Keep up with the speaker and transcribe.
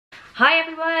Hi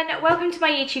everyone, welcome to my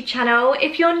YouTube channel.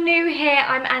 If you're new here,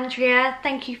 I'm Andrea.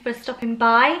 Thank you for stopping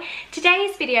by.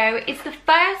 Today's video is the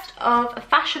first of a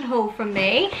fashion haul from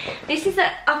me.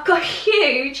 I've got a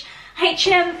huge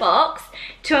H&M box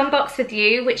to unbox with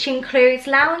you, which includes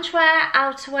loungewear,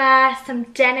 outerwear, some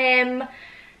denim,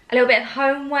 a little bit of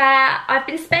homeware. I've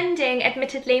been spending,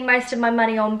 admittedly, most of my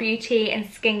money on beauty and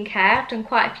skincare. I've done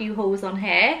quite a few hauls on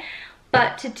here,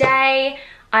 but today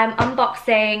I'm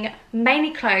unboxing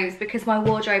mainly clothes because my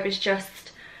wardrobe is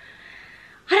just,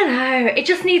 I don't know, it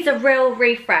just needs a real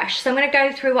refresh. So I'm going to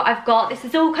go through what I've got. This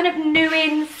is all kind of new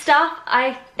in stuff.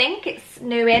 I think it's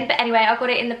new in, but anyway, I got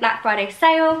it in the Black Friday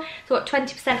sale. So I got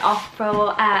 20% off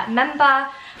for a member.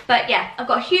 But yeah, I've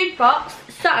got a huge box,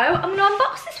 so I'm going to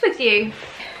unbox this with you.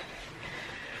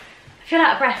 I feel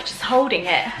out of breath just holding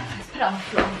it. Let's put it on the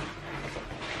floor.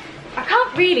 I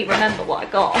can't really remember what I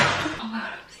got. Oh my god,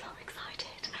 I'm so excited.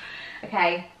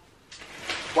 Okay,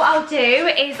 what I'll do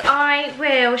is I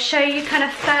will show you kind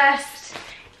of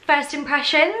first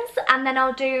impressions, and then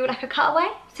I'll do like a cutaway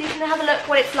so you can have a look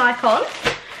what it's like on.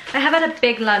 I have had a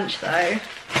big lunch though,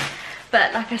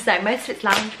 but like I said, most of it's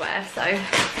loungewear, so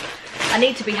I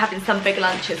need to be having some big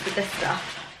lunches with this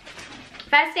stuff.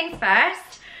 First things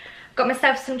first, got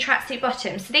myself some tracksuit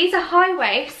bottoms. So these are high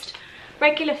waist,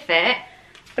 regular fit,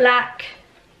 black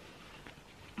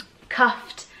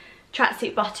cuffed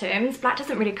tracksuit bottoms. Black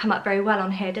doesn't really come up very well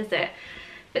on here, does it?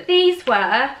 But these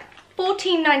were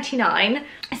 $14.99.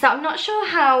 So I'm not sure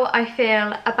how I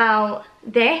feel about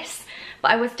this,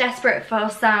 but I was desperate for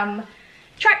some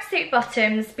tracksuit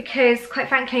bottoms because, quite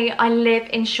frankly, I live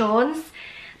in Shearling.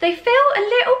 They feel a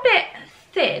little bit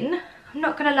thin, I'm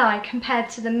not gonna lie, compared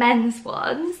to the men's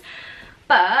ones,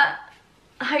 but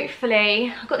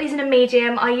hopefully, I've got these in a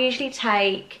medium. I usually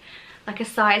take like a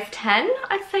size 10,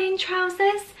 I'd say, in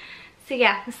trousers. So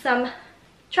yeah, there's some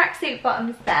tracksuit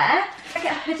bottoms there. I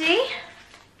get a hoodie.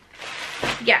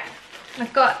 Yeah,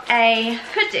 I've got a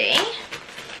hoodie,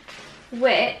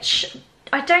 which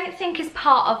I don't think is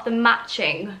part of the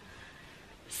matching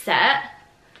set.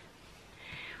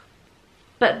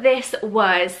 But this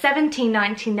was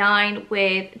 $17.99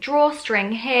 with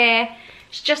drawstring here.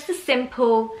 It's just a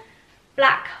simple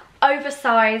black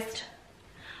oversized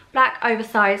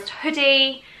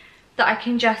hoodie that I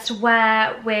can just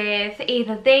wear with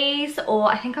either these, or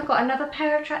I think I got another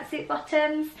pair of tracksuit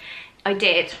bottoms. I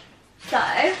did. So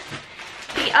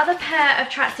the other pair of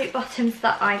tracksuit bottoms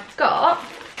that I got,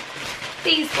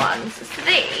 these ones, so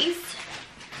these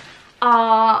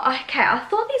are, okay, I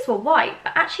thought these were white,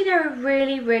 but actually they're a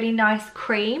really nice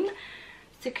cream.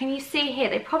 So can you see here,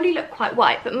 they probably look quite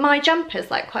white, but my jumper's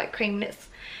like quite cream. It's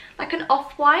like an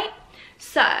off-white.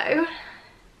 So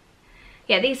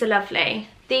yeah, these are lovely.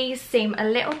 These seem a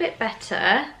little bit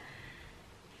better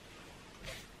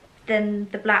than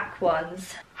the black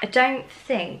ones. I don't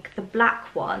think the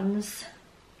black ones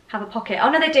have a pocket. Oh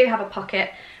no, they do have a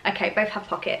pocket. Okay, both have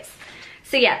pockets.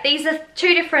 So yeah, these are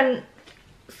two different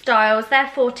styles. They're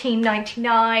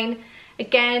 $14.99.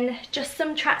 Again, just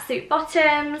some tracksuit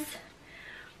bottoms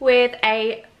with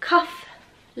a cuff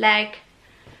leg.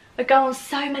 I go on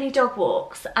so many dog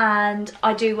walks and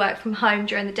I do work from home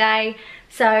during the day,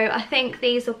 so I think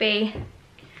these will be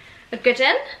a good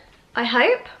one, I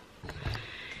hope.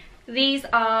 These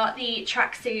are the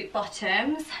tracksuit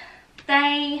bottoms.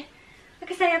 They,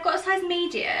 like I say, I've got a size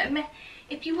medium.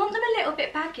 If you want them a little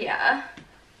bit baggier,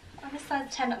 I'm a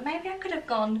size 10, maybe I could have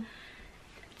gone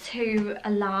to a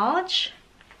large,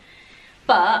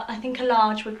 but I think a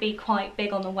large would be quite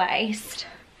big on the waist.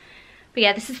 But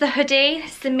yeah, this is the hoodie,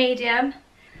 this is the medium,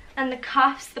 and the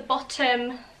cuffs, the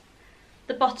bottom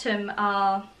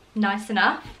are nice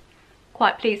enough.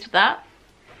 Quite pleased with that.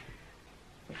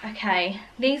 Okay,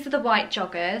 these are the white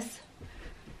joggers.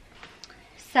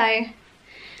 So,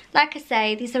 like I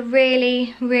say, these are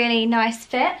really nice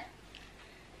fit.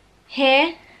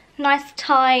 Here, nice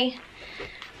tie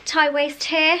waist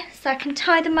here, so I can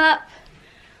tie them up.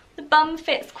 The bum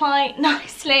fits quite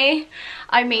nicely.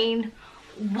 I mean,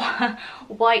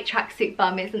 white tracksuit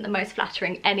bum isn't the most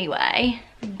flattering anyway,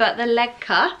 but the leg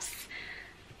cuffs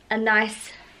are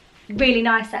nice, really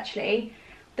nice actually.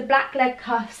 The black leg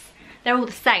cuffs, they're all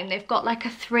the same. They've got like a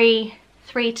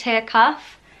three-tier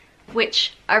cuff,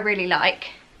 which I really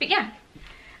like. But yeah,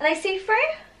 are they see-through?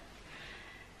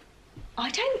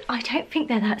 I don't think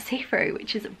they're that see-through,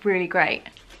 which is really great.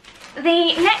 The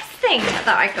next thing that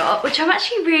I got, which I'm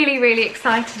actually really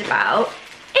excited about,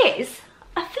 is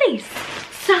a fleece.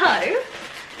 So,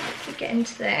 let's get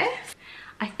into this.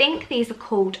 I think these are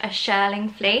called a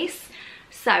Shearling fleece.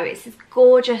 So it's this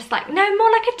gorgeous, like, no,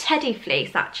 more like a teddy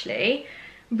fleece actually,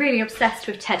 really obsessed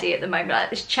with teddy at the moment. Like,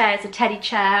 this chair is a teddy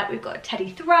chair. We've got a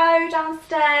teddy throw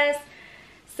downstairs.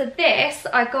 So this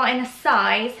I got in a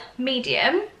size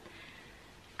medium,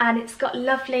 and it's got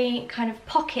lovely kind of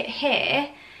pocket here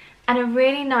and a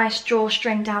really nice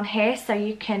drawstring down here, so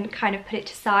you can kind of put it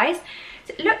to size.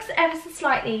 So it looks ever so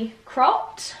slightly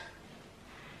cropped.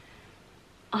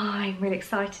 I'm really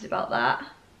excited about that.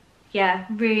 Yeah,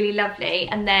 really lovely.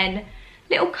 And then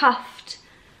little cuffed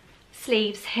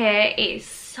sleeves here. It is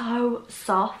so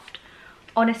soft,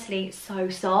 honestly, so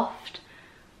soft.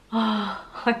 Oh,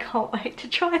 I can't wait to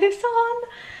try this on.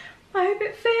 I hope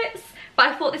it fits. But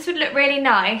I thought this would look really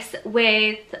nice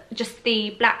with just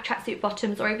the black tracksuit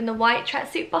bottoms or even the white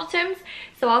tracksuit bottoms.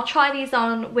 So I'll try these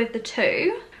on with the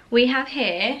two. We have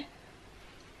here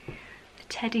the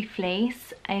teddy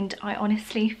fleece, and I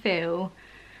honestly feel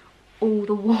all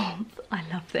the warmth. I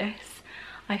love this.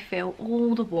 I feel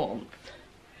all the warmth.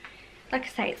 Like I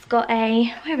say, it's got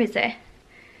a, where is it?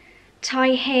 Tie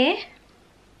here.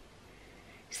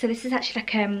 So this is actually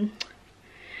like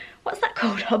what's that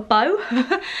called? A bow.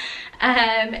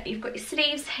 You've got your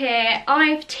sleeves here.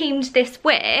 I've teamed this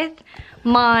with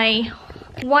my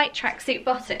white tracksuit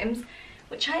bottoms,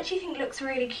 which I actually think looks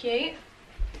really cute.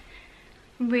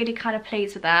 I'm really kind of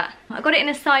pleased with that. I got it in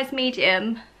a size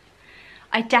medium.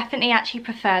 I definitely actually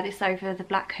prefer this over the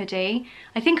black hoodie.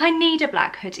 I think I need a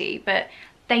black hoodie, but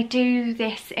they do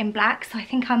this in black, so I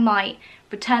think I might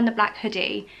return the black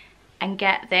hoodie and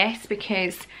get this,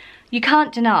 because you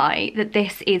can't deny that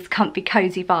this is comfy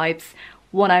cozy vibes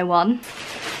 101.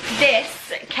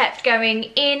 This kept going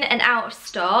in and out of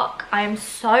stock. I am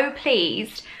so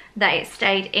pleased that it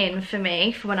stayed in for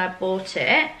me for when I bought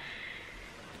it.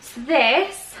 So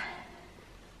this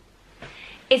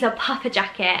is a puffer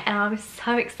jacket, and I was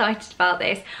so excited about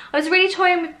this. I was really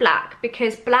toying with black,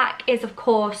 because black is, of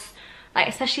course, like,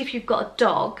 especially if you've got a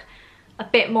dog, a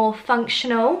bit more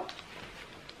functional.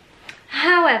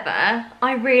 However,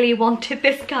 I really wanted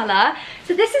this colour.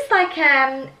 So this is like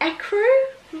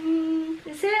ecru,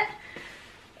 is it?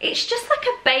 It's just like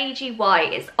a beigey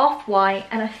white. It's off-white,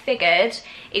 and I figured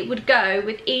it would go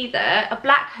with either a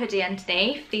black hoodie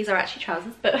underneath, these are actually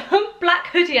trousers, but black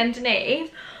hoodie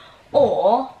underneath,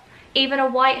 or even a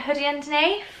white hoodie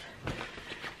underneath.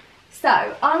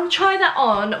 So I'll try that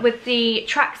on with the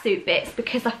tracksuit bits,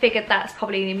 because I figured that's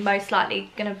probably most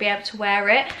likely going to be able to wear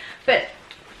it. But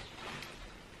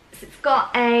it's got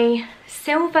a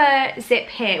silver zip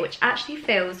here, which actually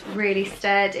feels really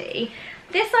sturdy.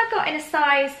 This I got in a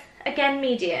size, again,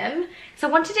 medium. So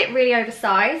I wanted it really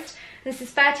oversized. This is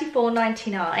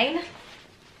 $34.99.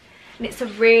 And it's a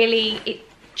really, it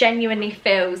genuinely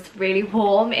feels really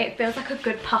warm. It feels like a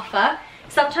good puffer.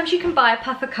 Sometimes you can buy a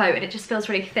puffer coat and it just feels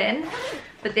really thin,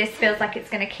 but this feels like it's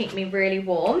going to keep me really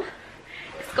warm.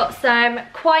 It's got some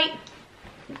quite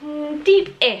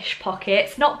deep-ish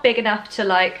pockets, not big enough to,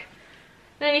 like,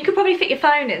 you could probably fit your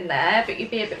phone in there, but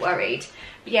you'd be a bit worried.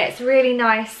 But yeah, it's really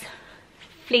nice,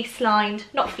 fleece-lined,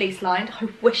 not fleece-lined, I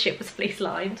wish it was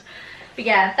fleece-lined. But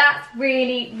yeah, that's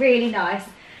really, really nice.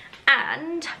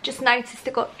 And just noticed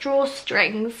it got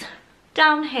drawstrings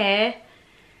down here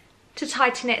to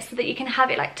tighten it so that you can have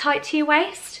it like tight to your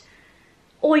waist,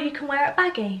 or you can wear it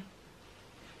baggy.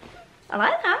 I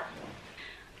like that.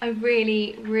 I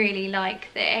really, really like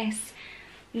this.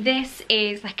 This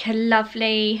is like a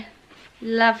lovely,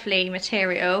 lovely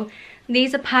material.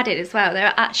 These are padded as well.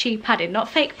 They're actually padded, not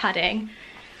fake padding.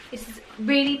 This is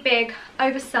really big,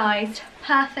 oversized,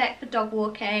 perfect for dog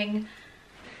walking.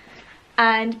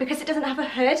 And because it doesn't have a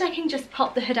hood, I can just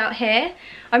pop the hood out here.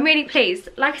 I'm really pleased.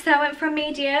 Like I said, I went for a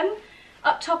medium.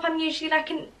 Up top, I'm usually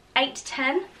like an 8 to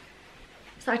 10.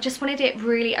 So I just wanted it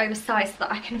really oversized so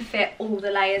that I can fit all the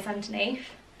layers underneath.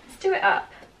 Let's do it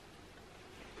up.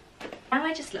 Now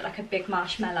I just look like a big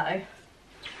marshmallow.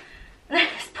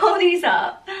 Let's pull these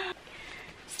up.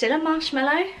 Still a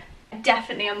marshmallow?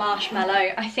 Definitely a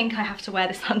marshmallow. I think I have to wear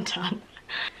this undone.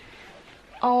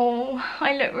 Oh,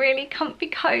 I look really comfy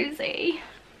cozy.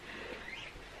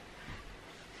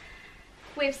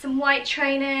 With some white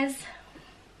trainers.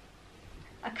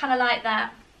 I kind of like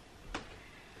that.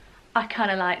 I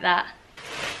kind of like that.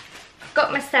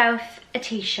 Got myself a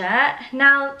t-shirt.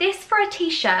 Now this for a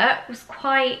t-shirt was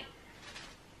quite,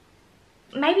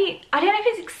 maybe, I don't know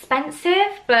if it's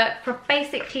expensive, but for a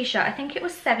basic t-shirt I think it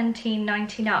was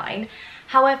 $17.99.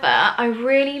 However, I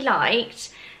really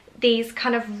liked these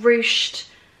kind of ruched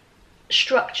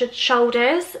structured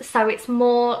shoulders, so it's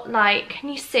more like, can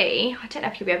you see? I don't know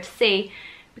if you'll be able to see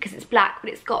because it's black, but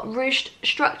it's got ruched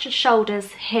structured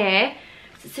shoulders here.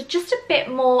 So just a bit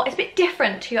more, it's a bit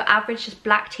different to your average just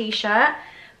black t-shirt,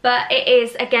 but it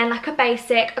is, again, like a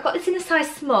basic. I got this in a size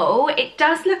small. It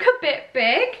does look a bit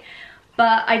big,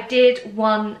 but I did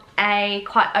want a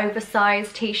quite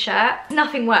oversized t-shirt.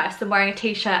 Nothing worse than wearing a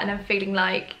t-shirt and then feeling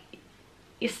like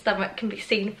your stomach can be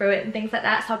seen through it and things like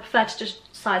that, so I prefer to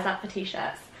just size up for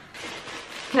t-shirts.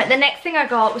 But the next thing I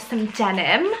got was some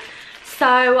denim.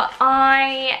 So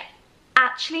I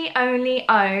actually only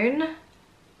own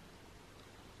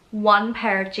one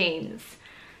pair of jeans.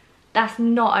 That's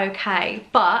not okay,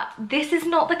 but this is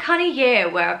not the kind of year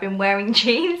where I've been wearing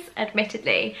jeans,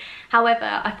 admittedly.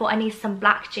 However, I thought I need some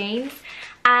black jeans,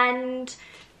 and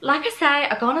like I say,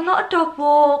 I go on a lot of dog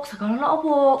walks, I go on a lot of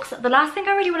walks. The last thing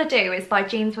I really want to do is buy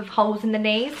jeans with holes in the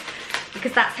knees,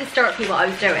 because that's historically what I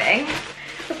was doing.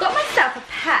 I've got myself a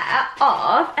pair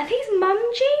of, are these mum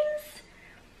jeans?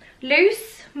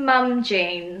 Loose mum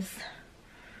jeans.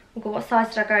 Oh God, what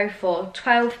size did I go for?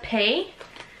 12p,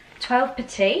 12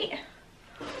 petite.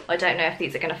 I don't know if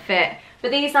these are gonna fit,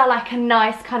 but these are like a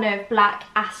nice kind of black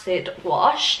acid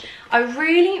wash. I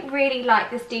really like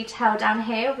this detail down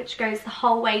here, which goes the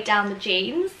whole way down the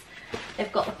jeans.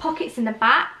 They've got the pockets in the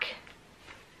back.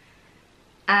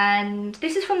 And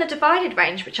this is from the Divided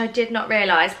range, which I did not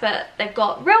realise, but they've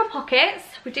got real pockets.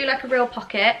 We do like a real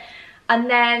pocket. And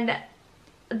then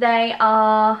they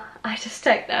are, I just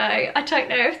don't know. I don't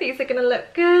know if these are going to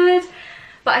look good.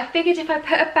 But I figured if I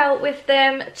put a belt with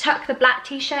them, tuck the black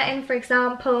t-shirt in, for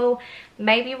example,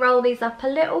 maybe roll these up a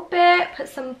little bit, put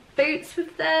some boots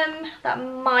with them, that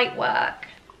might work.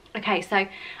 Okay, so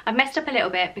I messed up a little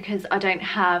bit because I don't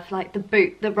have like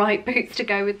the right boots to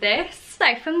go with this.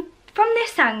 So from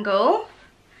this angle,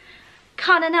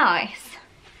 kind of nice.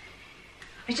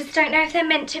 I just don't know if they're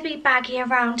meant to be baggy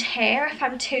around here, if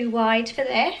I'm too wide for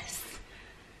this.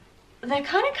 They're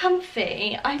kind of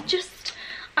comfy.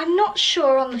 I'm not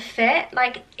sure on the fit.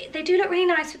 Like, they do look really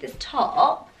nice with this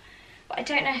top, but I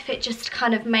don't know if it just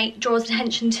kind of draws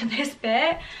attention to this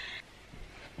bit.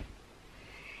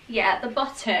 Yeah, at the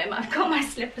bottom, I've got my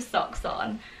slipper socks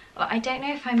on, but I don't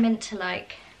know if I'm meant to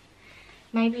like,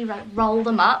 maybe like roll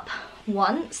them up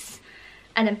once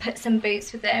and then put some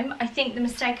boots with them. I think the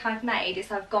mistake I've made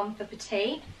is I've gone for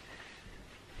petite.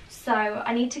 So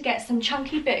I need to get some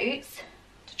chunky boots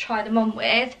to try them on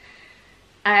with.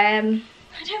 I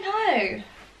don't know.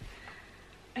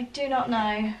 I do not know.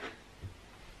 I'm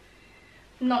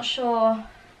not sure.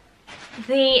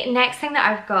 The next thing that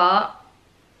I've got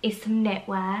is some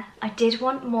knitwear. I did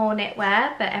want more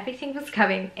knitwear, but everything was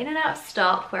going in and out of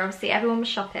stock where obviously everyone was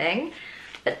shopping.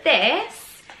 But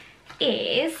this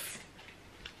is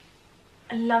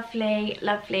a lovely,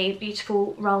 lovely,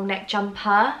 beautiful roll neck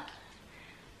jumper.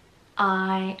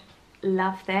 I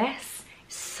love this.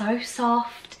 It's so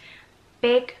soft.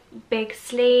 Big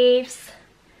sleeves.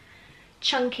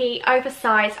 Chunky,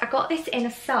 oversized. I got this in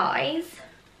a size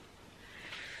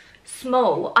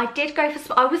small. I did go for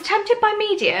small. I was tempted by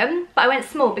medium, but I went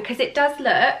small because it does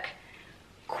look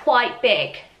quite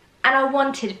big. And I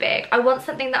wanted big. I want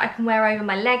something that I can wear over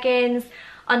my leggings,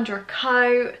 under a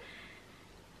coat.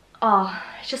 Oh,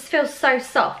 it just feels so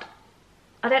soft.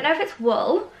 I don't know if it's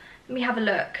wool. Let me have a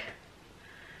look.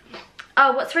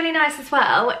 Oh, what's really nice as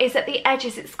well is at the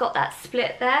edges it's got that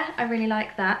split there. I really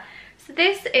like that. So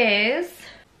this is...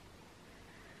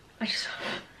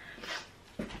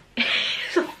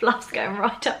 the fluff's going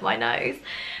right up my nose.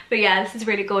 But yeah, this is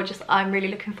really gorgeous. I'm really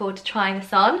looking forward to trying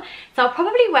this on. So I'll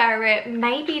probably wear it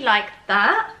maybe like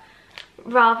that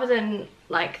rather than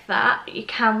like that. You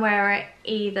can wear it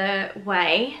either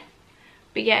way.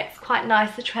 But yeah, it's quite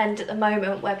nice, the trend at the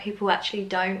moment where people actually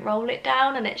don't roll it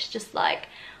down and it's just like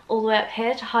all the way up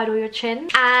here to hide all your chin.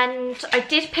 And I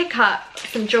did pick up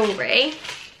some jewellery.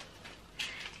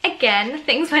 Again,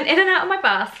 things went in and out of my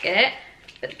basket.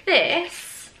 But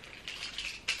this...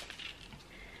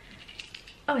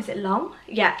 oh, is it long?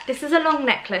 Yeah, this is a long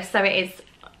necklace, so it is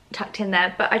tucked in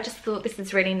there, but I just thought this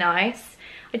is really nice.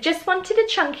 I just wanted a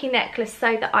chunky necklace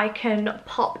so that I can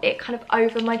pop it kind of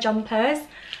over my jumpers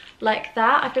like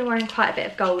that. I've been wearing quite a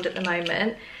bit of gold at the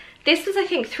moment. This was, I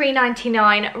think,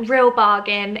 $3.99, real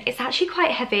bargain. It's actually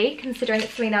quite heavy considering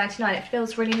it's $3.99. It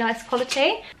feels really nice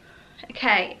quality.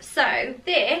 Okay, so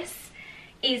this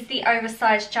is the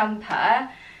oversized jumper.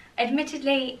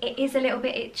 Admittedly, it is a little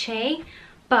bit itchy,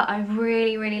 but I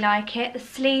really like it. The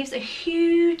sleeves are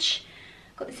huge.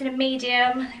 Got this in a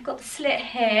medium. They've got the slit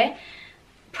here.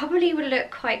 Probably would look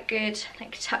quite good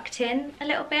like tucked in a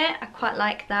little bit. I quite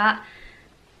like that.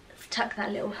 Let's tuck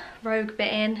that little rogue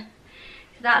bit in.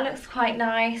 That looks quite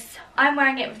nice. I'm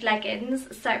wearing it with leggings,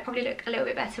 so it probably look a little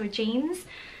bit better with jeans.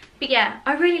 But yeah,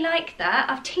 I really like that.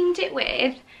 I've teamed it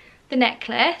with the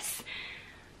necklace.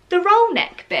 The roll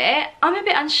neck bit, I'm a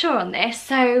bit unsure on this.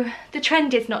 So the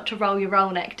trend is not to roll your roll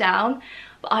neck down,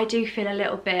 but I do feel a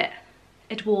little bit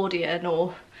Edwardian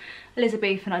or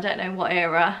Elizabethan, I don't know what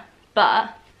era.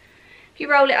 But if you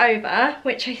roll it over,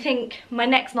 which I think my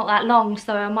neck's not that long,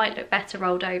 so I might look better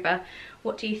rolled over.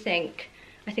 What do you think?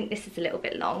 I think this is a little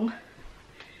bit long.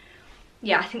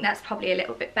 Yeah, I think that's probably a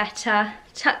little bit better.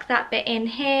 Tuck that bit in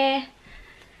here,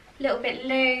 a little bit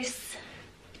loose.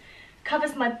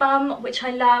 Covers my bum, which I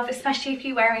love, especially if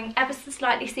you're wearing ever so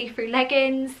slightly see-through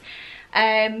leggings.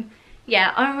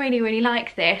 Yeah, I really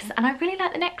like this, and I really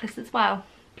like the necklace as well.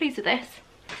 Pleased with this.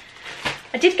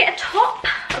 I did get a top.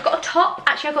 I got a top.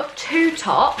 Actually, I got two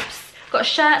tops. Got a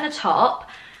shirt and a top.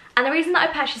 And the reason that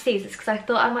I purchased these is because I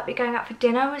thought I might be going out for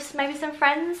dinner with maybe some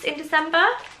friends in December.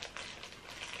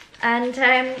 And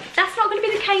that's not going to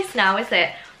be the case now, is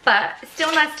it? But it's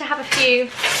still nice to have a few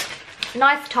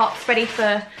nice tops ready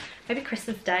for maybe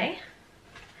Christmas Day.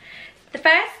 The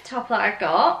first top that I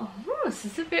got, this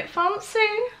is a bit fancy,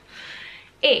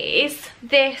 is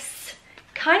this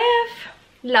kind of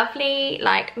lovely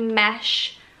like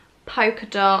mesh polka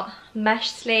dot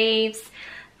mesh sleeves.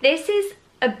 This is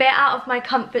a bit out of my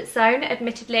comfort zone,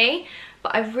 admittedly,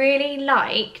 but I really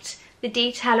liked the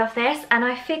detail of this, and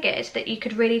I figured that you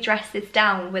could really dress this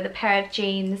down with a pair of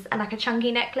jeans and like a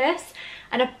chunky necklace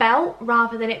and a belt,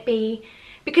 rather than it be,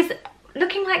 because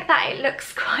looking like that it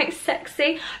looks quite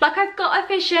sexy. Like I've got a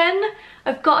vision,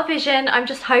 I'm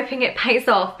just hoping it pays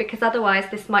off, because otherwise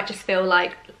this might just feel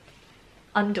like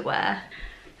underwear.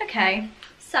 Okay,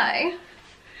 so I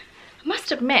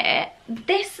must admit,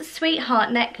 this sweetheart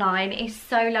neckline is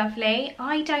so lovely.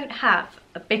 I don't have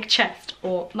a big chest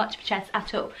or much of a chest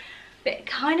at all, but it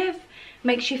kind of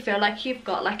makes you feel like you've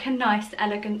got like a nice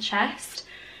elegant chest.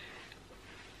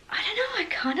 I don't know, I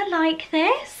kind of like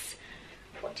this.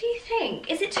 What do you think?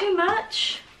 Is it too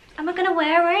much? Am I gonna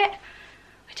wear it?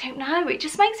 I don't know, it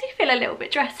just makes me feel a little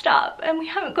bit dressed up, and we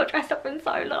haven't got dressed up in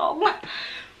so long.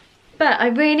 But I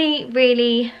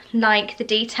really like the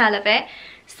detail of it.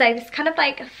 So this kind of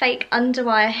like a fake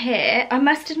underwire here. I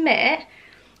must admit,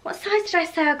 what size did I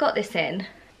say I got this in?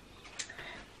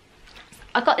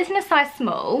 I got this in a size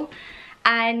small,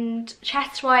 and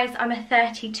chest wise I'm a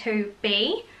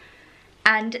 32B,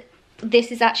 and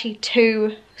this is actually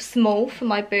too small for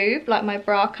my boob, like my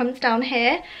bra comes down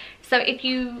here. So if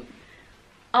you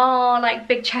are like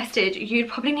big chested, you'd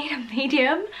probably need a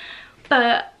medium,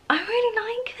 but I really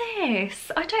like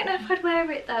this. I don't know if I'd wear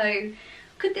it though.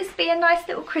 Could this be a nice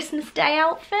little Christmas Day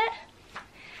outfit?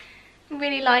 I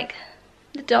really like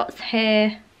the dots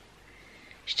here.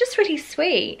 It's just really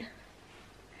sweet.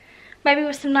 Maybe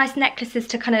with some nice necklaces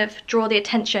to kind of draw the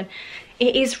attention.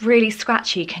 It is really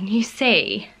scratchy, can you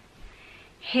see?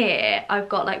 Here I've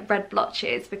got like red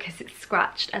blotches because it's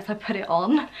scratched as I put it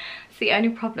on. It's the only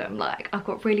problem, like I've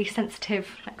got really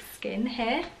sensitive like skin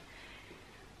here.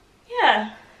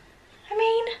 Yeah, I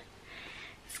mean,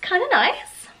 it's kind of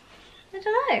nice. I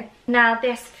don't know. Now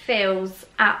this feels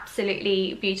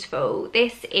absolutely beautiful.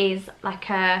 This is like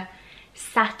a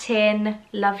satin,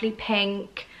 lovely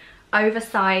pink,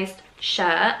 oversized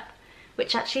shirt,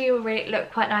 which actually will really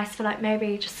look quite nice for like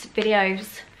maybe just videos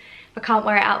if I can't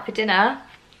wear it out for dinner.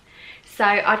 So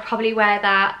I'd probably wear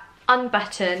that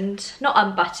unbuttoned, not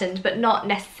unbuttoned, but not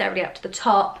necessarily up to the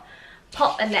top.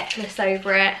 Pop a necklace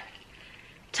over it,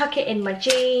 tuck it in my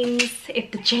jeans if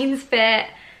the jeans fit,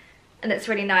 and it's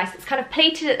really nice. It's kind of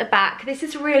pleated at the back. This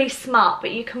is really smart,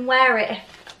 but you can wear it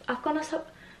if I've gone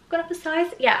up a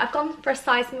size. Yeah, I've gone for a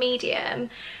size medium,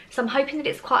 so I'm hoping that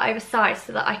it's quite oversized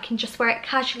so that I can just wear it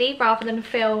casually rather than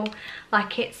feel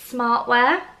like it's smart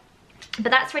wear.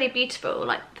 But that's really beautiful,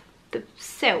 like the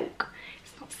silk.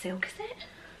 It's not silk, is it?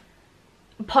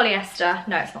 Polyester.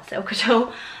 No, it's not silk at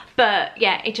all. But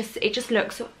yeah, it just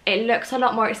looks a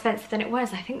lot more expensive than it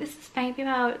was. I think this is maybe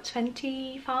about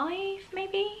 25,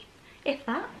 maybe, if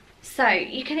that. So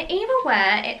you can either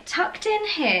wear it tucked in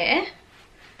here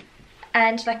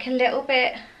and like a little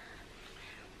bit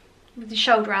with the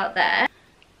shoulder out there,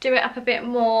 do it up a bit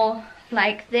more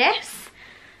like this,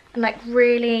 and like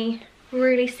really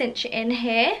cinch it in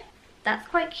here. That's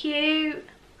quite cute.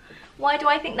 Why do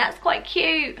I think that's quite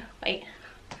cute? Wait,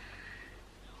 I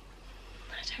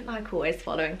don't like always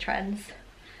following trends.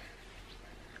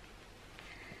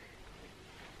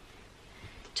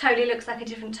 Totally looks like a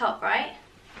different top, right?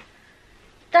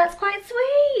 That's quite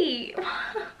sweet.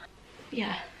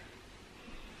 Yeah,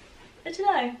 I don't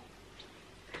know.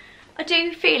 I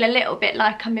do feel a little bit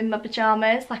like I'm in my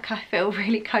pyjamas, like I feel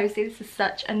really cozy. This is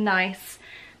such a nice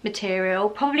material,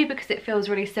 probably because it feels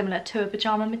really similar to a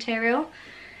pyjama material.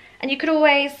 And you could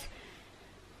always,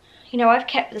 you know, I've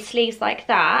kept the sleeves like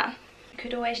that. You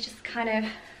could always just kind of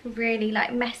really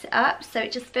like mess it up so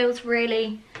it just feels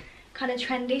really kind of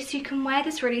trendy. So you can wear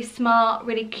this really smart,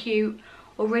 really cute,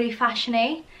 or really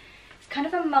fashiony. It's kind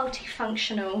of a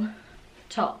multifunctional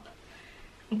top.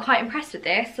 I'm quite impressed with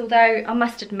this, although I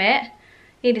must admit, I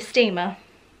need a steamer.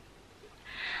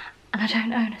 And I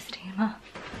don't own a steamer.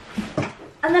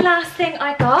 And the last thing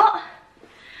I got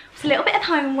was a little bit of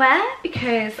homeware,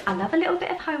 because I love a little bit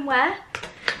of homeware.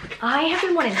 I have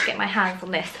been wanting to get my hands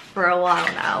on this for a while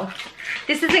now.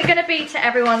 This isn't going to be to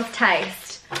everyone's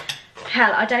taste.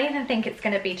 Hell, I don't even think it's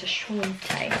going to be to Sean's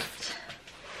taste.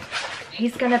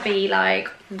 He's going to be like,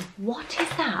 what is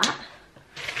that?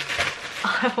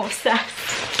 I'm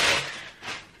obsessed.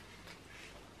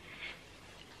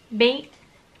 Meet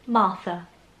Martha.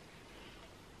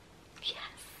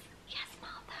 Yes,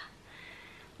 Martha.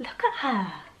 Look at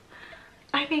her.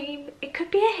 I mean, it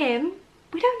could be a him.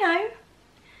 We don't know.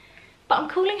 But I'm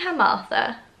calling her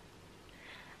Martha.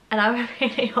 And I'm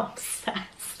really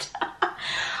obsessed.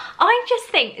 I just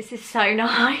think this is so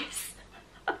nice.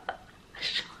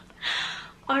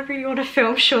 I really want to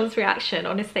film Sean's reaction.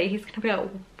 Honestly, he's going to be like,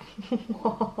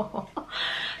 whoa.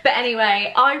 But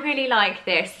anyway, I really like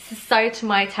this. This is so to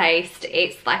my taste.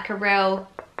 It's like a real,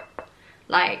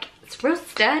 like, it's real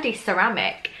sturdy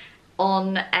ceramic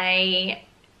on a,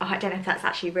 oh, I don't know if that's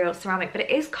actually real ceramic, but it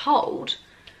is cold.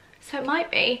 So it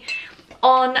might be.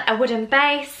 On a wooden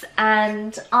base,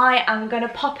 and I am going to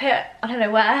pop it, I don't know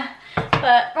where,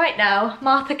 but right now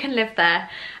Martha can live there.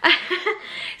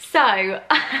 So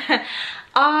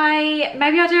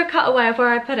maybe I'll do a cutaway of where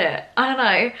I put it, I don't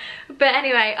know. But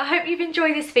anyway, I hope you've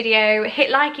enjoyed this video. Hit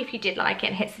like if you did like it,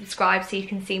 and hit subscribe so you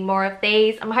can see more of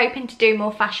these. I'm hoping to do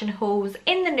more fashion hauls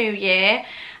in the new year,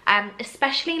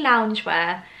 especially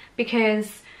loungewear,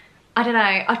 because I don't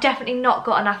know, I've definitely not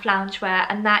got enough loungewear,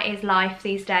 and that is life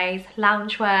these days.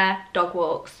 Loungewear, dog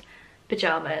walks,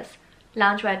 pyjamas.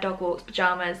 Loungewear, dog walks,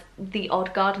 pyjamas, the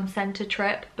odd garden centre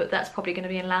trip, but that's probably going to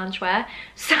be in loungewear.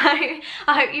 So I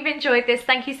hope you've enjoyed this.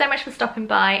 Thank you so much for stopping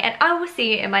by, and I will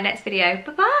see you in my next video.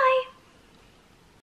 Bye bye.